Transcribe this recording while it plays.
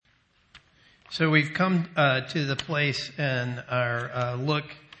So we've come to the place in our look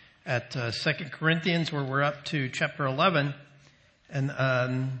at 2 Corinthians where we're up to chapter 11.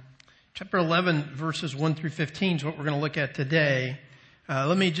 And chapter 11, verses 1 through 15 is what we're going to look at today.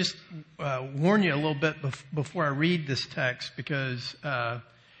 Let me just warn you a little bit before I read this text, because as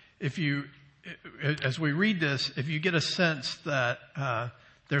we read this, if you get a sense that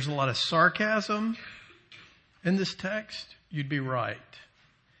there's a lot of sarcasm in this text, you'd be right.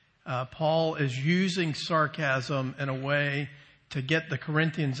 Paul is using sarcasm in a way to get the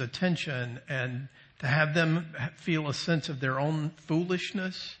Corinthians' attention and to have them feel a sense of their own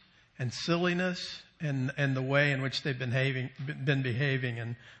foolishness and silliness and the way in which they've been behaving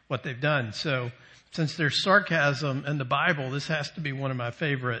and what they've done. So since there's sarcasm in the Bible, this has to be one of my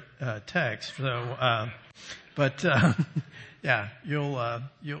favorite texts. So, yeah,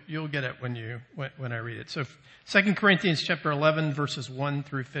 you'll get it when I read it. So 2 Corinthians chapter 11, verses 1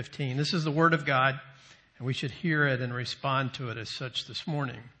 through 15. This is the word of God, and we should hear it and respond to it as such this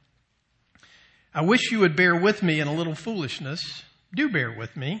morning. I wish you would bear with me in a little foolishness. Do bear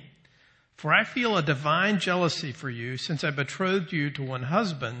with me. For I feel a divine jealousy for you, since I betrothed you to one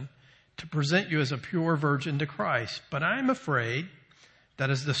husband to present you as a pure virgin to Christ. But I am afraid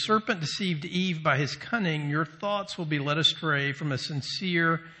that as the serpent deceived Eve by his cunning, your thoughts will be led astray from a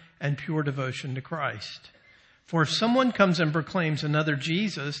sincere and pure devotion to Christ. For if someone comes and proclaims another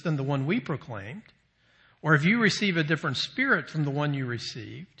Jesus than the one we proclaimed, or if you receive a different spirit from the one you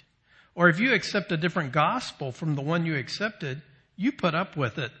received, or if you accept a different gospel from the one you accepted, you put up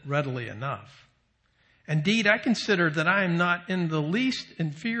with it readily enough. Indeed, I consider that I am not in the least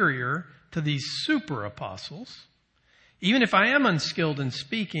inferior to these super apostles. Even if I am unskilled in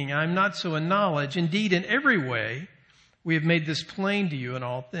speaking, I am not so in knowledge. Indeed, in every way, we have made this plain to you in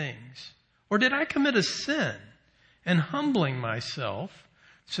all things. Or did I commit a sin in humbling myself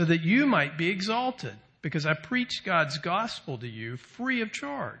so that you might be exalted, because I preached God's gospel to you free of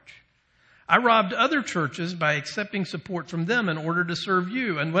charge? I robbed other churches by accepting support from them in order to serve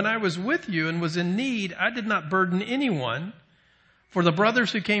you. And when I was with you and was in need, I did not burden anyone, for the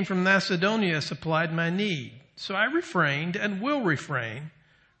brothers who came from Macedonia supplied my need. So I refrained and will refrain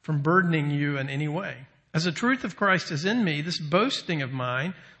from burdening you in any way. As the truth of Christ is in me, this boasting of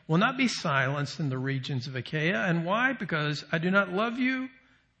mine will not be silenced in the regions of Achaia. And why? Because I do not love you?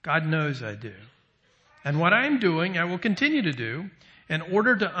 God knows I do. And what I am doing, I will continue to do, in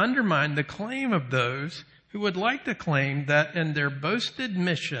order to undermine the claim of those who would like to claim that in their boasted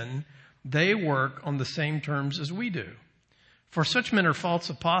mission, they work on the same terms as we do. For such men are false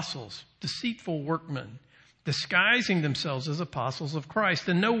apostles, deceitful workmen, disguising themselves as apostles of Christ.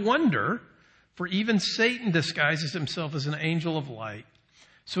 And no wonder, for even Satan disguises himself as an angel of light.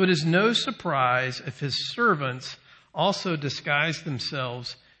 So it is no surprise if his servants also disguise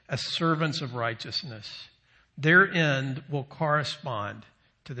themselves as servants of righteousness. Their end will correspond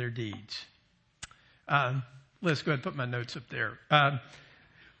to their deeds. Let's go ahead and put my notes up there.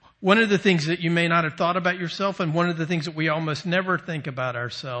 One of the things that you may not have thought about yourself, and one of the things that we almost never think about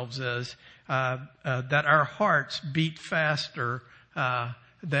ourselves, is that our hearts beat faster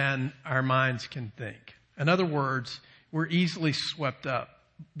than our minds can think. In other words, we're easily swept up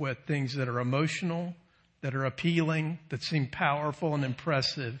with things that are emotional, that are appealing, that seem powerful and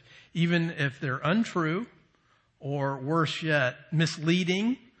impressive, even if they're untrue, or worse yet,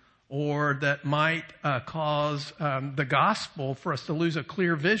 misleading, or that might cause the gospel for us to lose a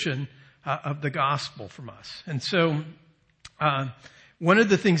clear vision of the gospel from us. And so one of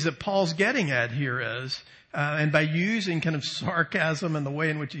the things that Paul's getting at here is, and by using kind of sarcasm and the way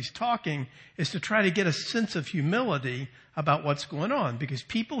in which he's talking, is to try to get a sense of humility about what's going on. Because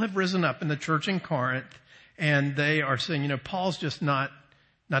people have risen up in the church in Corinth, and they are saying, Paul's just not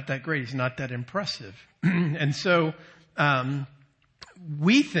that great. He's not that impressive. And so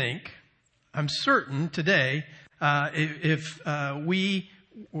we think, I'm certain today, if we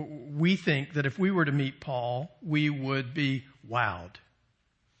think that if we were to meet Paul, we would be wowed.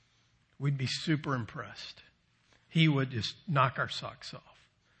 We'd be super impressed. He would just knock our socks off.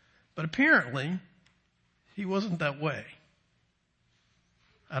 But apparently, he wasn't that way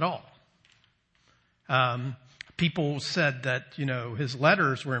at all. People said that, his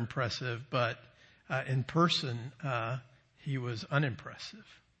letters were impressive, but in person, he was unimpressive.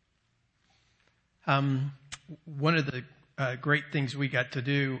 One of the great things we got to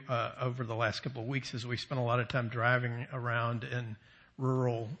do over the last couple of weeks is we spent a lot of time driving around in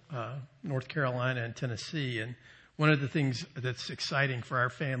rural North Carolina and Tennessee. And one of the things that's exciting for our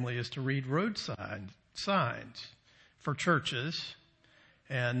family is to read road signs for churches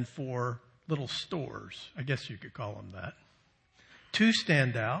and for little stores. I guess you could call them that. Two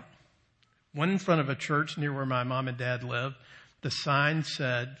stand out. One in front of a church near where my mom and dad live. The sign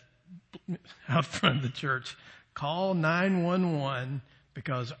said out front of the church, "Call 911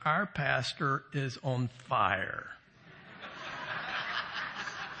 because our pastor is on fire."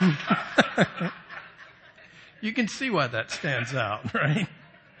 You can see why that stands out, right?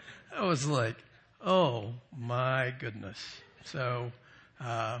 I was like, oh my goodness. So,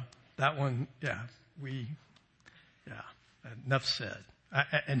 that one, enough said.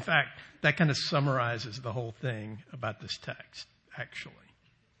 In fact, that kind of summarizes the whole thing about this text, actually,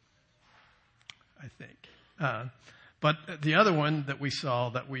 I think. But the other one that we saw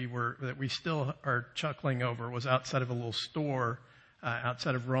that we still are chuckling over was outside of a little store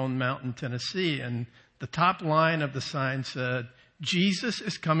outside of Roan Mountain, Tennessee. And the top line of the sign said, "Jesus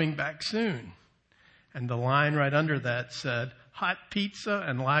is coming back soon." And the line right under that said, "Hot pizza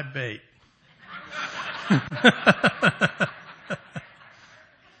and live bait."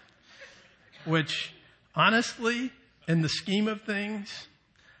 Which, honestly, in the scheme of things,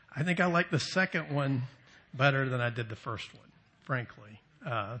 I think I like the second one better than I did the first one, frankly.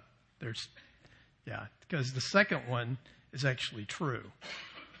 Because the second one is actually true.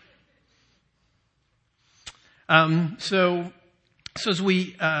 So as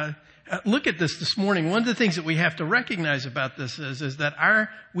we look at this morning, one of the things that we have to recognize about this is that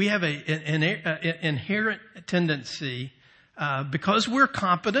we have an inherent tendency, because we're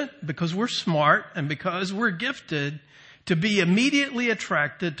competent, because we're smart, and because we're gifted, to be immediately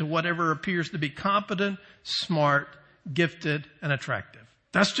attracted to whatever appears to be competent, smart, gifted, and attractive.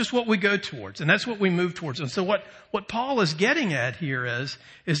 That's just what we go towards, and that's what we move towards. And so what Paul is getting at here is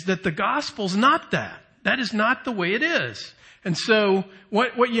that the gospel's not that. That is not the way it is. And so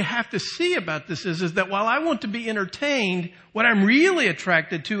what you have to see about this is that while I want to be entertained, what I'm really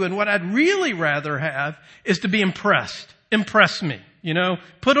attracted to and what I'd really rather have is to be impressed. Impress me.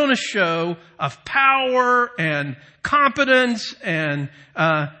 Put on a show of power and competence and,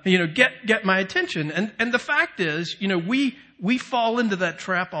 get my attention. And the fact is, we fall into that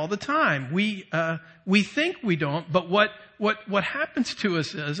trap all the time. We think we don't, but what happens to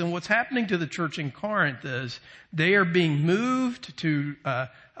us is, and what's happening to the church in Corinth is, they are being moved to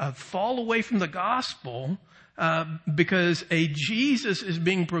fall away from the gospel because a Jesus is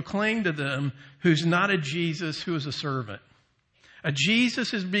being proclaimed to them who's not a Jesus who is a servant. A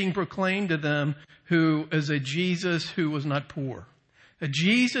Jesus is being proclaimed to them who is a Jesus who was not poor. A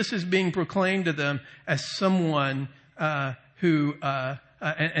Jesus is being proclaimed to them as someone who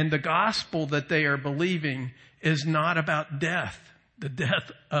the gospel that they are believing is not about death, the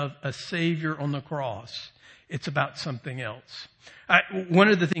death of a Savior on the cross. It's about something else. One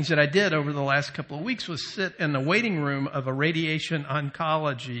of the things that I did over the last couple of weeks was sit in the waiting room of a radiation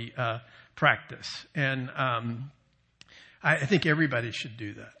oncology practice. And I think everybody should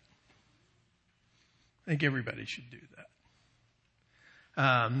do that. I think everybody should do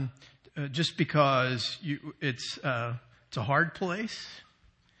that. Just because it's a hard place.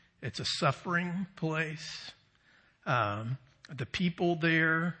 It's a suffering place. The people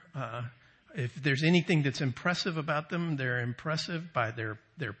there, if there's anything that's impressive about them, they're impressive by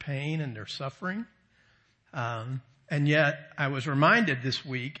their pain and their suffering. And yet, I was reminded this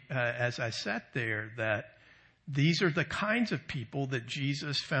week, as I sat there, that these are the kinds of people that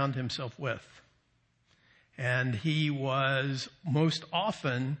Jesus found himself with. And he was most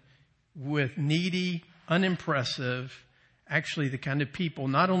often with needy, unimpressive, actually the kind of people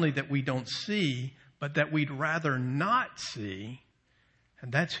not only that we don't see, but that we'd rather not see.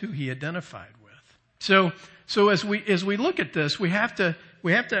 And that's who he identified with. So as we look at this, we have to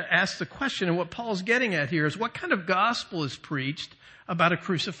ask the question, and what Paul's getting at here is, what kind of gospel is preached about a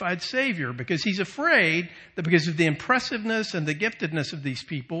crucified Savior? Because he's afraid that because of the impressiveness and the giftedness of these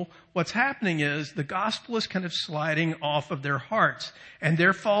people, what's happening is the gospel is kind of sliding off of their hearts, and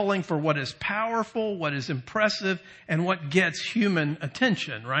they're falling for what is powerful, what is impressive, and what gets human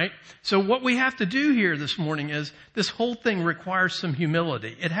attention, right? So what we have to do here this morning is, this whole thing requires some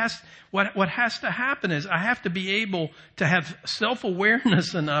humility. What has to happen is, I have to be able to have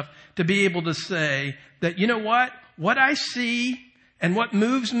self-awareness enough to be able to say that, you know what I see and what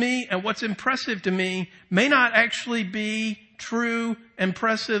moves me and what's impressive to me may not actually be true,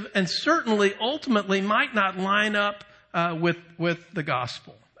 impressive, and certainly ultimately might not line up with the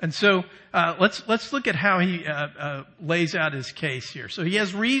gospel. And so let's look at how he lays out his case here. So he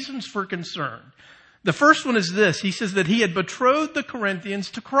has reasons for concern. The first one is this. He says that he had betrothed the Corinthians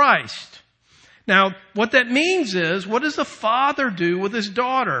to Christ. Now, what that means is, what does a father do with his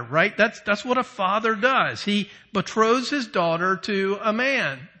daughter, right? That's what a father does. He betroths his daughter to a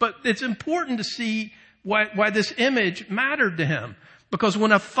man. But it's important to see why this image mattered to him. Because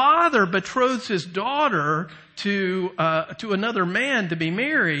when a father betroths his daughter to another man to be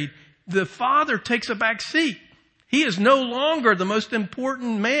married, the father takes a back seat. He is no longer the most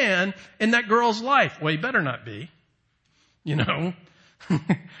important man in that girl's life. Well, he better not be, you know.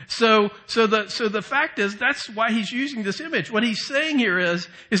 So the fact is, that's why he's using this image. What he's saying here is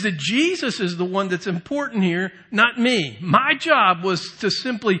that Jesus is the one that's important here, not me. My job was to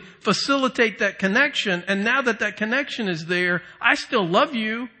simply facilitate that connection. And now that connection is there, I still love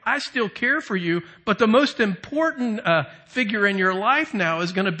you. I still care for you. But the most important figure in your life now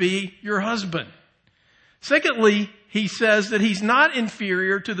is going to be your husband. Secondly, he says that he's not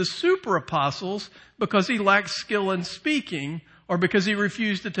inferior to the super apostles because he lacks skill in speaking, or because he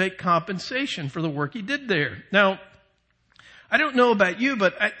refused to take compensation for the work he did there. Now, I don't know about you,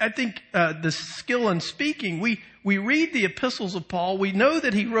 but I think the skill in speaking, we read the epistles of Paul, we know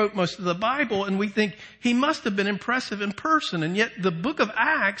that he wrote most of the Bible, and we think he must have been impressive in person. And yet the book of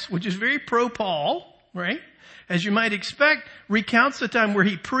Acts, which is very pro-Paul, right, as you might expect, recounts the time where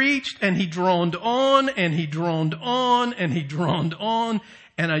he preached and he droned on and he droned on and he droned on.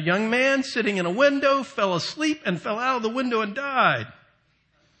 And a young man sitting in a window fell asleep and fell out of the window and died.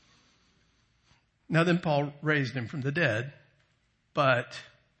 Now then Paul raised him from the dead. But,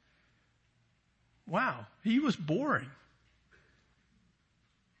 wow, he was boring.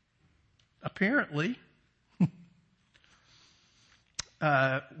 Apparently.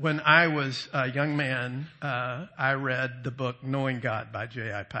 When I was a young man, I read the book Knowing God by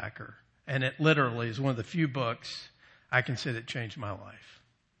J.I. Packer. And it literally is one of the few books I can say that changed my life.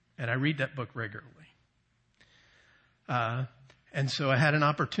 And I read that book regularly. And so I had an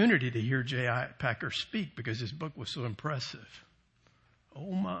opportunity to hear J.I. Packer speak because his book was so impressive.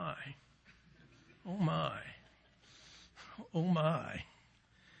 Oh my. Oh my. Oh my.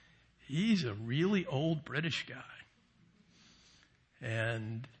 He's a really old British guy.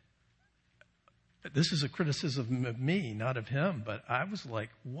 And this is a criticism of me, not of him, but I was like,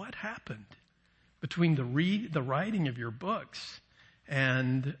 what happened between the writing of your books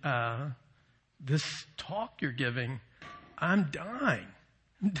and this talk you're giving? I'm dying.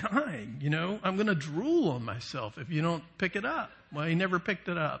 You know, I'm going to drool on myself if you don't pick it up. Well, he never picked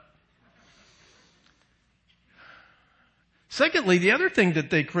it up. Secondly, the other thing that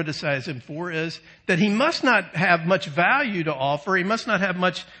they criticize him for is that he must not have much value to offer. He must not have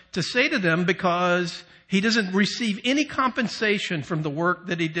much to say to them because he doesn't receive any compensation from the work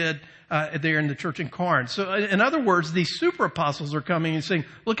that he did there in the church in Corinth. So in other words, these super apostles are coming and saying,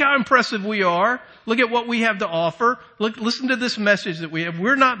 look how impressive we are. Look at what we have to offer. Listen to this message that we have.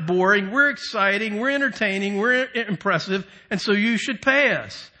 We're not boring. We're exciting. We're entertaining. We're impressive. And so you should pay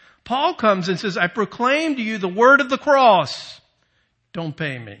us. Paul comes and says, I proclaim to you the word of the cross. Don't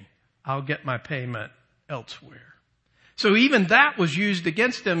pay me. I'll get my payment elsewhere. So even that was used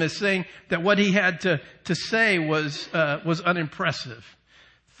against him as saying that what he had to say was unimpressive.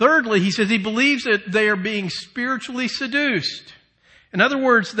 Thirdly, he says he believes that they are being spiritually seduced. In other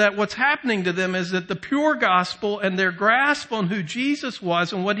words, that what's happening to them is that the pure gospel and their grasp on who Jesus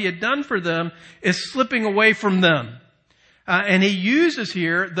was and what he had done for them is slipping away from them. And he uses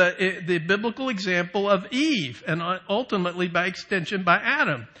here the biblical example of Eve and ultimately by extension by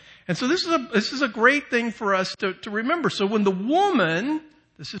Adam. And so this is a great thing for us to remember. So when the woman,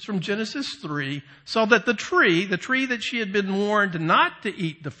 this is from Genesis 3, saw that the tree that she had been warned not to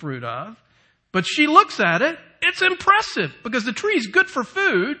eat the fruit of, but she looks at it, it's impressive because the tree is good for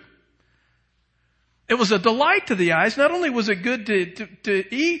food. It was a delight to the eyes. Not only was it good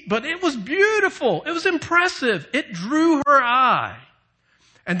to eat, but it was beautiful. It was impressive. It drew her eye.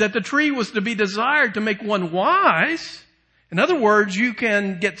 And that the tree was to be desired to make one wise. In other words, you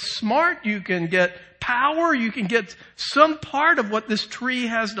can get smart, you can get power, you can get some part of what this tree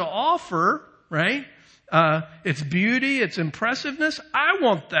has to offer, right? Its beauty, its impressiveness. I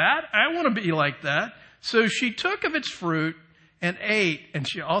want that. I want to be like that. So she took of its fruit and ate, and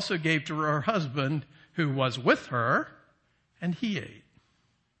she also gave to her husband who was with her, and he ate.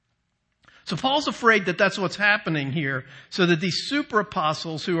 So Paul's afraid that that's what's happening here, so that these super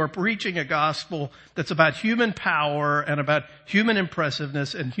apostles who are preaching a gospel that's about human power and about human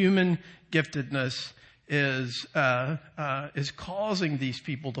impressiveness and human giftedness is causing these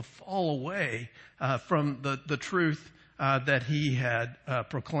people to fall away from the truth that he had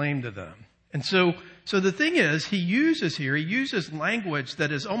proclaimed to them. And so the thing is, he uses language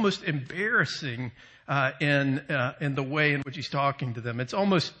that is almost embarrassing in the way in which he's talking to them. It's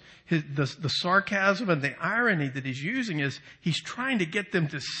almost the sarcasm and the irony that he's using is he's trying to get them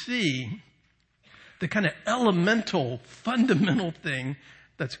to see the kind of elemental, fundamental thing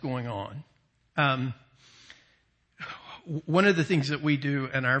that's going on. one of the things that we do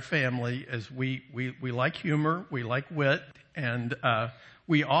in our family is we like humor, we like wit, and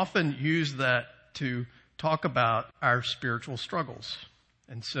we often use that to talk about our spiritual struggles.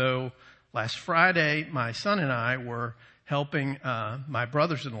 And so last Friday, my son and I were helping my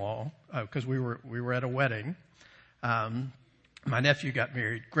brothers-in-law because we were at a wedding. My nephew got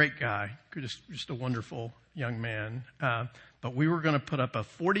married, great guy, just a wonderful young man. But we were going to put up a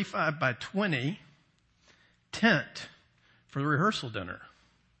 45 by 20 tent for the rehearsal dinner.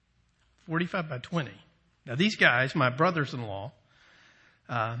 45 by 20. Now these guys, my brothers-in-law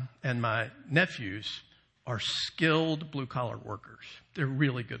and my nephews, are skilled blue-collar workers. They're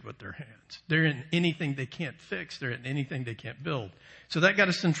really good with their hands. They're in anything they can't fix. They're in anything they can't build. So that got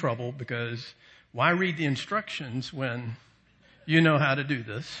us in trouble because why read the instructions when you know how to do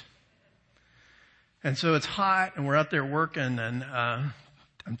this? And so it's hot and we're out there working and I'm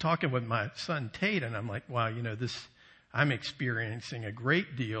talking with my son Tate and I'm like, wow, I'm experiencing a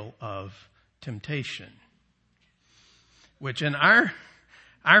great deal of temptation, which in our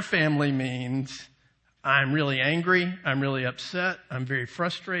family means I'm really angry, I'm really upset, I'm very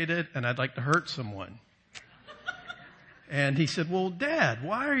frustrated, and I'd like to hurt someone. And he said, well, Dad,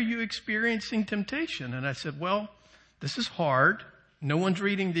 why are you experiencing temptation? And I said, well, this is hard. No one's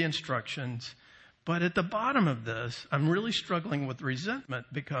reading the instructions. But at the bottom of this, I'm really struggling with resentment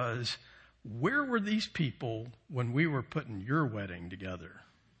because where were these people when we were putting your wedding together?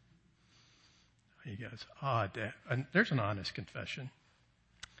 He goes, Dad, and there's an honest confession.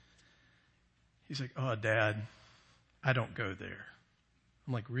 He's like, Dad, I don't go there.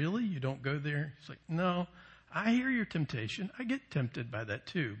 I'm like, really? You don't go there? He's like, no, I hear your temptation. I get tempted by that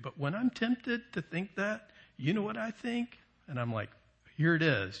too. But when I'm tempted to think that, you know what I think? And I'm like, here it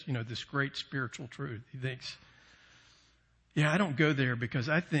is, this great spiritual truth. He thinks, yeah, I don't go there because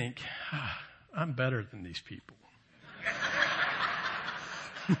I think I'm better than these people.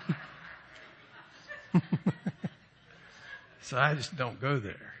 So I just don't go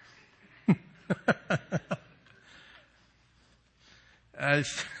there.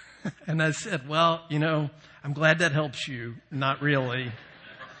 And I said, well, I'm glad that helps you. Not really.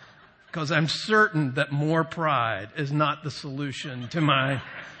 Because I'm certain that more pride is not the solution to my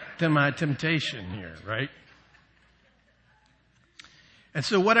temptation here, right? And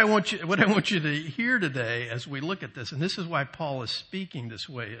so what I want you to hear today as we look at this, and this is why Paul is speaking this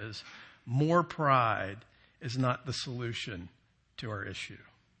way, is more pride is not the solution to our issue.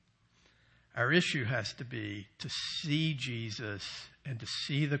 Our issue has to be to see Jesus and to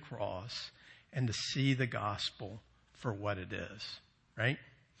see the cross and to see the gospel for what it is, right?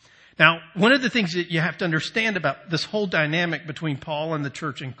 Now, one of the things that you have to understand about this whole dynamic between Paul and the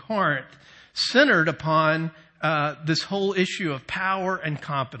church in Corinth centered upon this whole issue of power and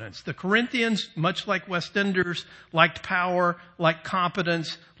competence. The Corinthians, much like West Enders, liked power, liked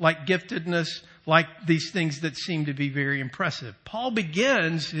competence, liked giftedness, like these things that seem to be very impressive. Paul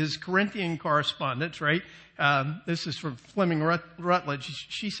begins his Corinthian correspondence, right? This is from Fleming Rutledge.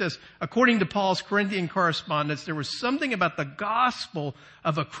 She says, according to Paul's Corinthian correspondence, there was something about the gospel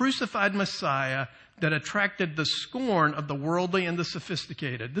of a crucified Messiah that attracted the scorn of the worldly and the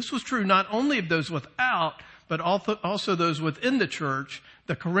sophisticated. This was true not only of those without, but also those within the church,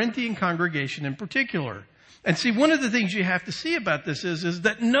 the Corinthian congregation in particular. And see, one of the things you have to see about this is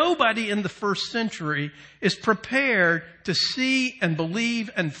that nobody in the first century is prepared to see and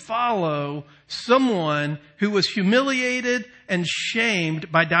believe and follow someone who was humiliated and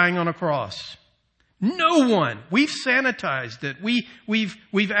shamed by dying on a cross. No one. We've sanitized it.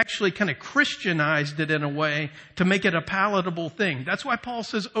 We've actually kind of Christianized it in a way to make it a palatable thing. That's why Paul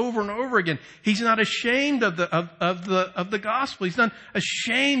says over and over again, he's not ashamed of the gospel. He's not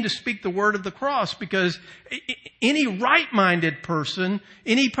ashamed to speak the word of the cross, because any right-minded person,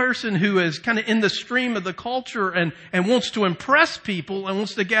 any person who is kind of in the stream of the culture and wants to impress people and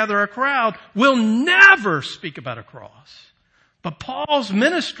wants to gather a crowd will never speak about a cross. But Paul's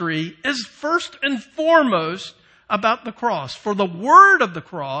ministry is first and foremost about the cross. For the word of the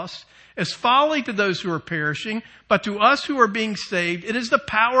cross is folly to those who are perishing, but to us who are being saved, it is the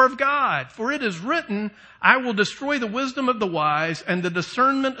power of God. For it is written, I will destroy the wisdom of the wise, and the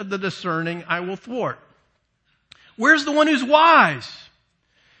discernment of the discerning I will thwart. Where's the one who's wise?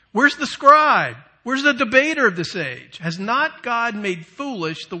 Where's the scribe? Where's the debater of this age? Has not God made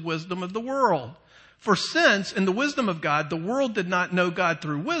foolish the wisdom of the world? For since, in the wisdom of God, the world did not know God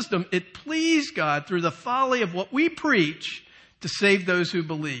through wisdom, it pleased God through the folly of what we preach to save those who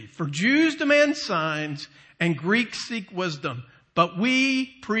believe. For Jews demand signs and Greeks seek wisdom, but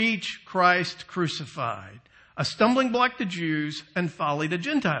we preach Christ crucified, a stumbling block to Jews and folly to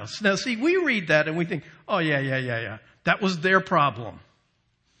Gentiles. Now see, we read that and we think, oh yeah. That was their problem.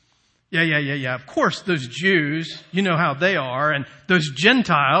 Yeah. Of course, those Jews, you know how they are, and those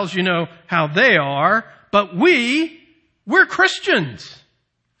Gentiles, you know how they are, but we're Christians.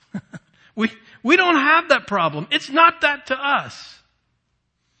 We don't have that problem. It's not that to us.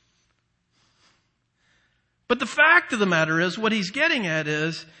 But the fact of the matter is, what he's getting at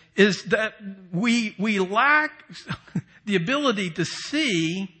is that we lack the ability to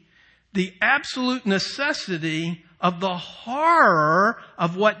see the absolute necessity of the horror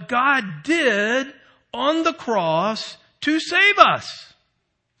of what God did on the cross to save us.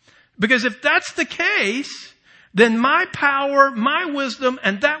 Because if that's the case, then my power, my wisdom,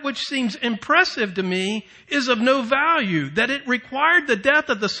 and that which seems impressive to me is of no value. That it required the death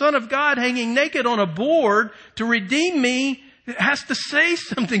of the Son of God hanging naked on a board to redeem me has to say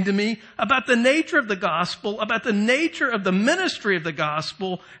something to me about the nature of the gospel, about the nature of the ministry of the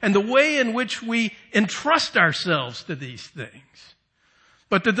gospel, and the way in which we entrust ourselves to these things.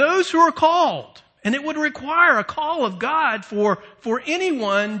 But to those who are called, and it would require a call of God for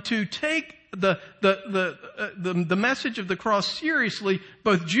anyone to take the message of the cross seriously,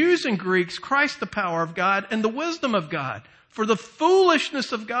 both Jews and Greeks, Christ the power of God and the wisdom of God. For the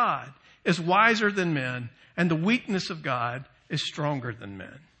foolishness of God is wiser than men, and the weakness of God is stronger than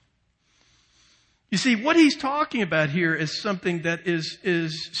men. You see, what he's talking about here is something that is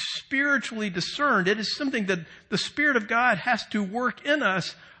spiritually discerned. It is something that the Spirit of God has to work in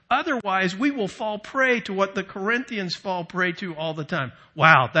us. Otherwise, we will fall prey to what the Corinthians fall prey to all the time.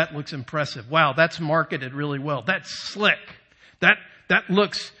 Wow, that looks impressive. Wow, that's marketed really well. That's slick. That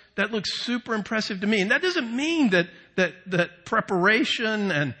looks super impressive to me. And that doesn't mean that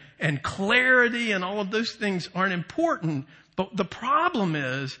preparation and clarity and all of those things aren't important. But the problem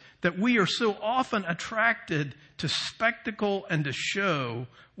is that we are so often attracted to spectacle and to show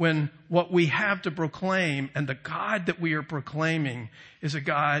when what we have to proclaim and the God that we are proclaiming is a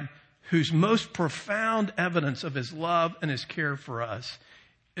God whose most profound evidence of his love and his care for us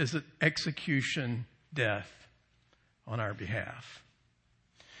is an execution death on our behalf.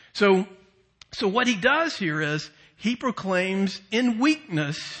 So what he does here is he proclaims in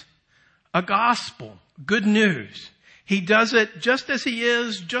weakness a gospel, good news. He does it just as he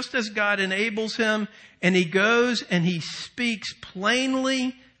is, just as God enables him, and he goes and he speaks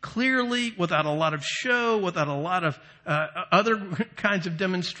plainly, clearly, without a lot of show, without a lot of other kinds of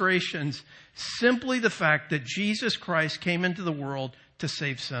demonstrations, simply the fact that Jesus Christ came into the world to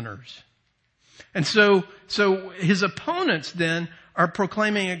save sinners. And so his opponents then are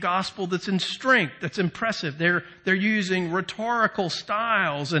proclaiming a gospel that's in strength, that's impressive. They're using rhetorical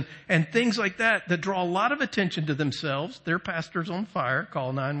styles and things like that draw a lot of attention to themselves. Their pastor's on fire,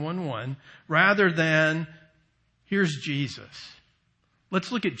 call 911, rather than, here's Jesus.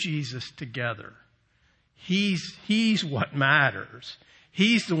 Let's look at Jesus together. He's what matters.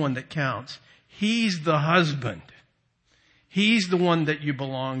 He's the one that counts. He's the husband. He's the one that you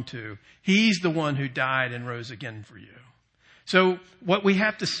belong to. He's the one who died and rose again for you. So what we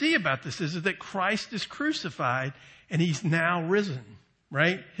have to see about this is that Christ is crucified and he's now risen,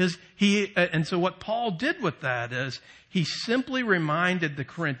 right? And so what Paul did with that is he simply reminded the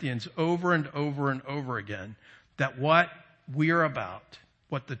Corinthians over and over and over again that what we are about,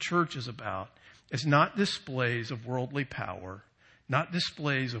 what the church is about, is not displays of worldly power, not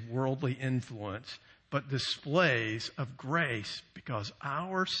displays of worldly influence, but displays of grace, because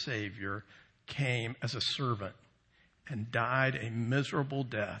our Savior came as a servant and died a miserable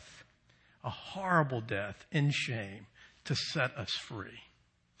death, a horrible death in shame to set us free.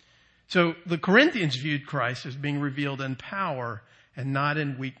 So the Corinthians viewed Christ as being revealed in power and not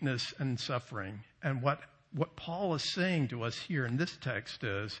in weakness and suffering. And what Paul is saying to us here in this text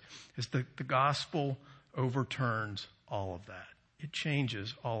is that the gospel overturns all of that. It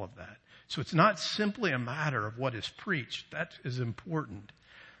changes all of that. So it's not simply a matter of what is preached. That is important.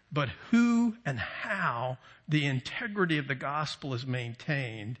 But who and how the integrity of the gospel is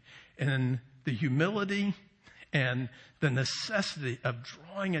maintained in the humility and the necessity of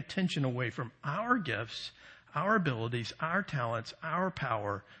drawing attention away from our gifts, our abilities, our talents, our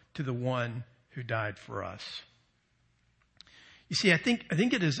power to the one who died for us. You see, I think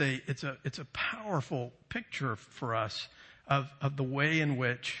it's a powerful picture for us of the way in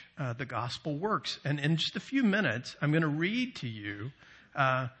which the gospel works. And in just a few minutes, I'm going to read to you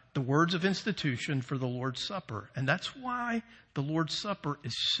the words of institution for the Lord's Supper. And that's why the Lord's Supper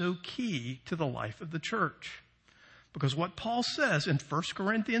is so key to the life of the church. Because what Paul says in 1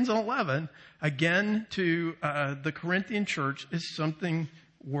 Corinthians 11, again to the Corinthian church, is something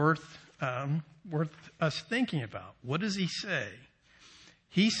worth us thinking about. What does he say?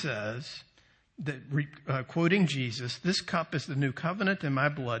 He says quoting Jesus, "This cup is the new covenant in my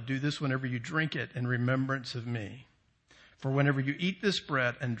blood. Do this whenever you drink it in remembrance of me. For whenever you eat this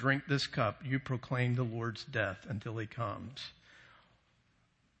bread and drink this cup, you proclaim the Lord's death until he comes."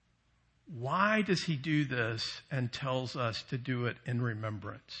 Why does he do this and tells us to do it in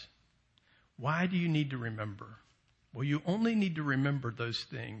remembrance? Why do you need to remember? Well, you only need to remember those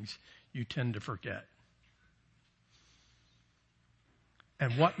things you tend to forget.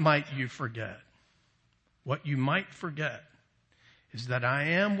 And what might you forget? What you might forget is that I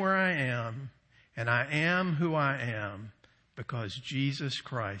am where I am, and I am who I am because Jesus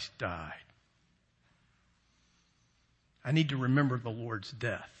Christ died. I need to remember the Lord's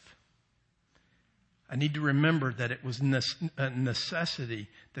death. I need to remember that it was a necessity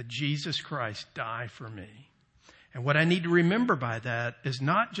that Jesus Christ die for me. And what I need to remember by that is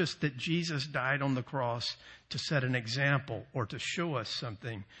not just that Jesus died on the cross to set an example or to show us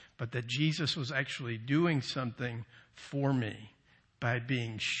something, but that Jesus was actually doing something for me by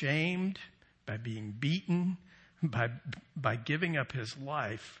being shamed, by being beaten, by giving up his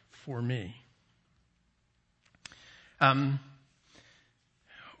life for me.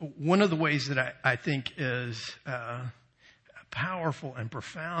 One of the ways that I think is powerful and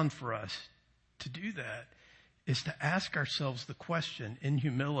profound for us to do that is to ask ourselves the question in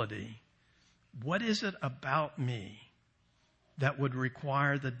humility, what is it about me that would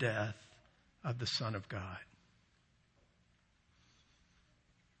require the death of the Son of God?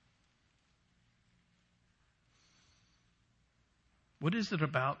 What is it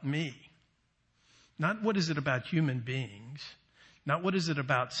about me? Not what is it about human beings, not what is it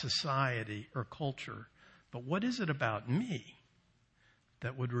about society or culture, but what is it about me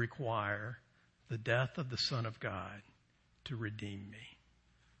that would require the death of the Son of God to redeem me?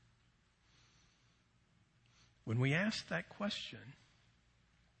 When we ask that question,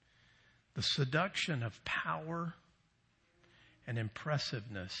 the seduction of power and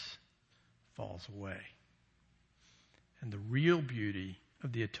impressiveness falls away. And the real beauty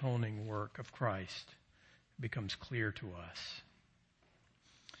of the atoning work of Christ becomes clear to us.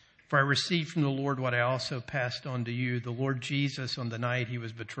 For I received from the Lord what I also passed on to you. The Lord Jesus, on the night he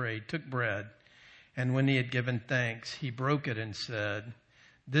was betrayed, took bread, and when he had given thanks, he broke it and said,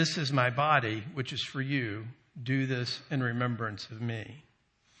 "This is my body, which is for you. Do this in remembrance of me."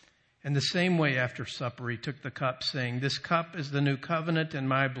 In the same way, after supper, he took the cup, saying, "This cup is the new covenant in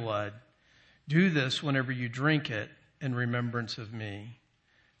my blood. Do this whenever you drink it in remembrance of me.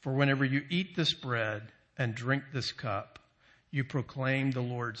 For whenever you eat this bread and drink this cup, you proclaim the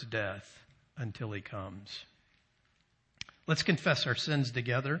Lord's death until he comes." Let's confess our sins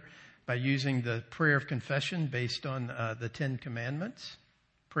together by using the prayer of confession based on the 10 Commandments.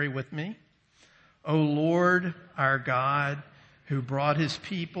 Pray with me. O Lord, our God, who brought his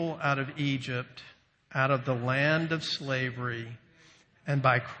people out of Egypt, out of the land of slavery, and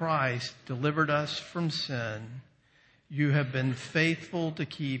by Christ delivered us from sin, you have been faithful to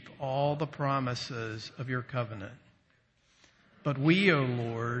keep all the promises of your covenant. But we, O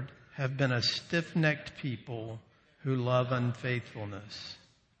Lord, have been a stiff-necked people who love unfaithfulness.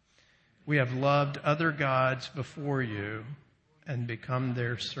 We have loved other gods before you and become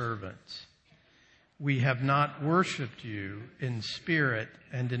their servants. We have not worshipped you in spirit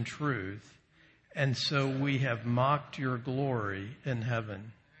and in truth, and so we have mocked your glory in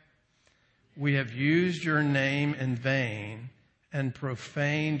heaven. We have used your name in vain and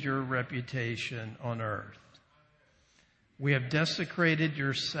profaned your reputation on earth. We have desecrated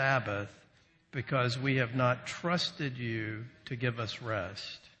your Sabbath because we have not trusted you to give us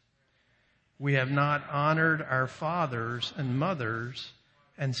rest. We have not honored our fathers and mothers,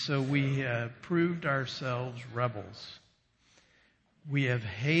 and so we have proved ourselves rebels. We have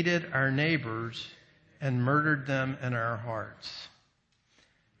hated our neighbors and murdered them in our hearts.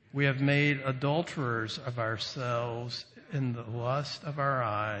 We have made adulterers of ourselves in the lust of our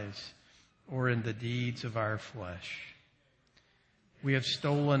eyes or in the deeds of our flesh. We have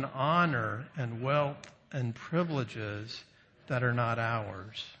stolen honor and wealth and privileges that are not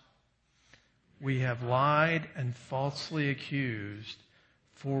ours. We have lied and falsely accused,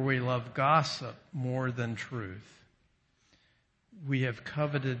 for we love gossip more than truth. We have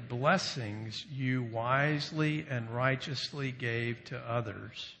coveted blessings you wisely and righteously gave to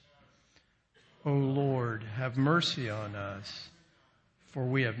others. O Lord, have mercy on us, for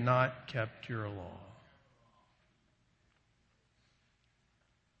we have not kept your law.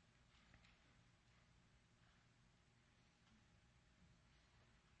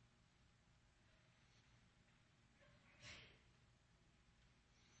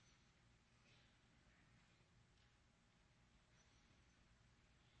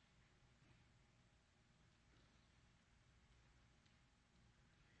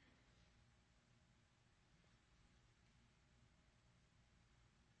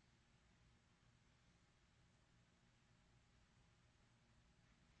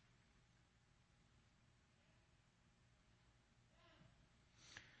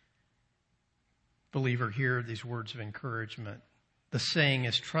 Believer, hear these words of encouragement. The saying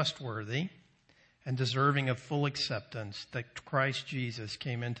is trustworthy and deserving of full acceptance that Christ Jesus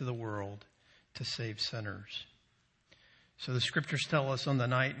came into the world to save sinners. So the scriptures tell us on the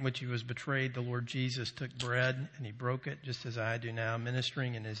night in which he was betrayed, the Lord Jesus took bread and he broke it just as I do now,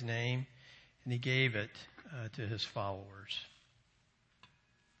 ministering in his name, and he gave it to his followers.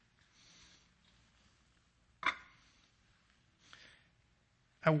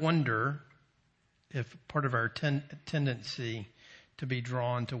 I wonder if part of our tendency to be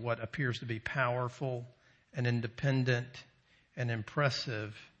drawn to what appears to be powerful and independent and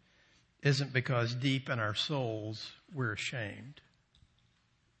impressive isn't because deep in our souls we're ashamed.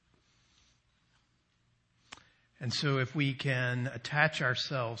 And so if we can attach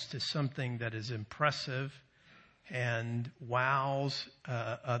ourselves to something that is impressive and wows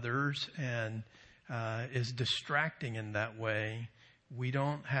others and is distracting in that way, we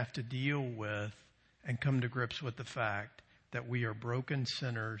don't have to deal with and come to grips with the fact that we are broken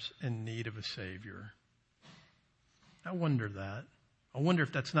sinners in need of a Savior. I wonder that. I wonder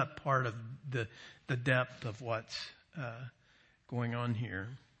if that's not part of the depth of what's going on here.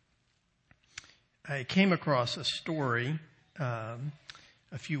 I came across a story a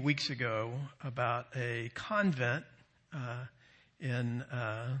few weeks ago about a convent in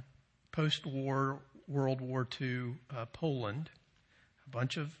post-war World War II Poland. A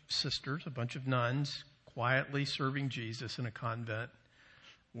bunch of sisters, a bunch of nuns, quietly serving Jesus in a convent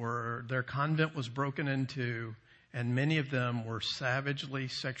where their convent was broken into, and many of them were savagely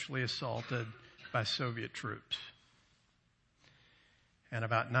sexually assaulted by Soviet troops. And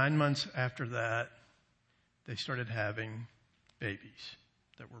about 9 months after that, they started having babies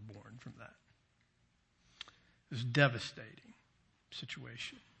that were born from that. It was a devastating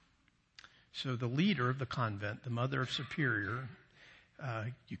situation. So the leader of the convent, the Mother Superior,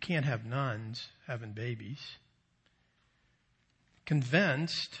 you can't have nuns having babies,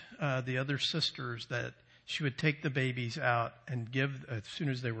 convinced the other sisters that she would take the babies out and give, as soon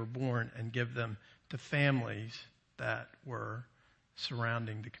as they were born, and give them to families that were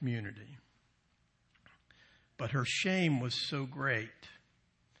surrounding the community. But her shame was so great,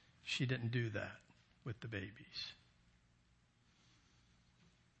 she didn't do that with the babies.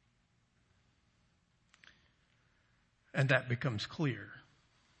 And that becomes clear.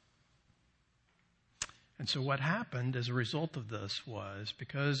 And so what happened as a result of this was,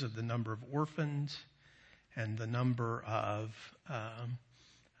 because of the number of orphans and the number of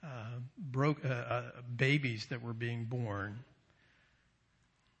babies that were being born,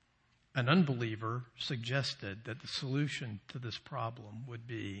 an unbeliever suggested that the solution to this problem would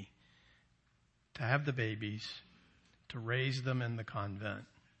be to have the babies, to raise them in the convent,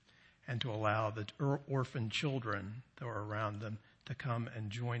 and to allow the orphan children that were around them to come and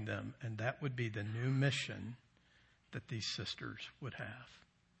join them. And that would be the new mission that these sisters would have.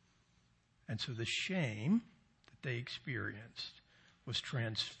 And so the shame that they experienced was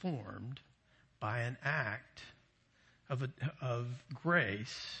transformed by an act of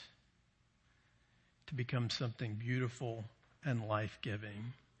grace to become something beautiful and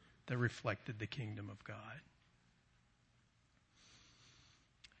life-giving that reflected the kingdom of God.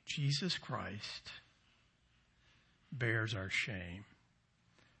 Jesus Christ bears our shame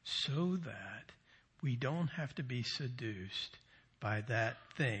so that we don't have to be seduced by that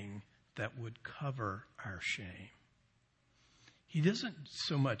thing that would cover our shame. He doesn't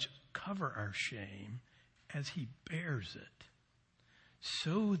so much cover our shame as he bears it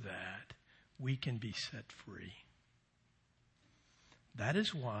so that we can be set free. That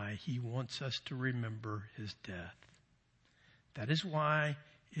is why he wants us to remember his death. That is why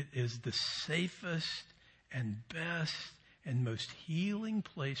it is the safest and best and most healing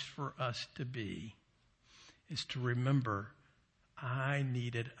place for us to be, is to remember I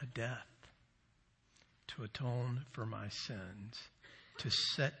needed a death to atone for my sins, to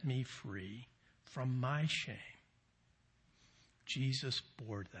set me free from my shame. Jesus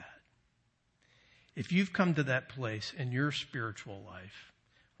bore that. If you've come to that place in your spiritual life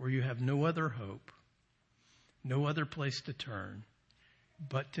where you have no other hope, no other place to turn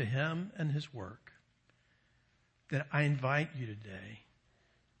but to him and his work, then I invite you today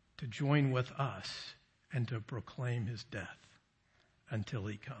to join with us and to proclaim his death until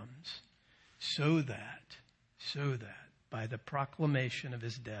he comes, so that by the proclamation of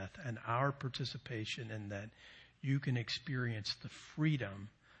his death and our participation in that, you can experience the freedom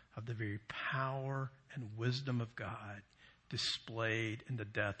of the very power and wisdom of God displayed in the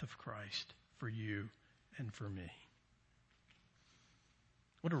death of Christ for you and for me.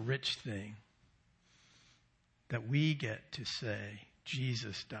 What a rich thing that we get to say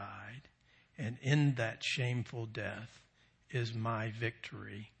Jesus died And in that shameful death is my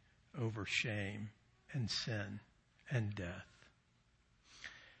victory over shame and sin and death.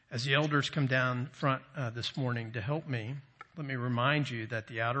 As the elders come down front this morning to help me, let me remind you that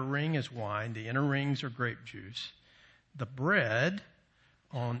the outer ring is wine, the inner rings are grape juice. The bread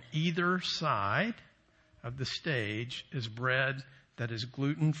on either side of the stage is bread that is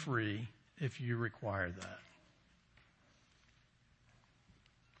gluten-free if you require that.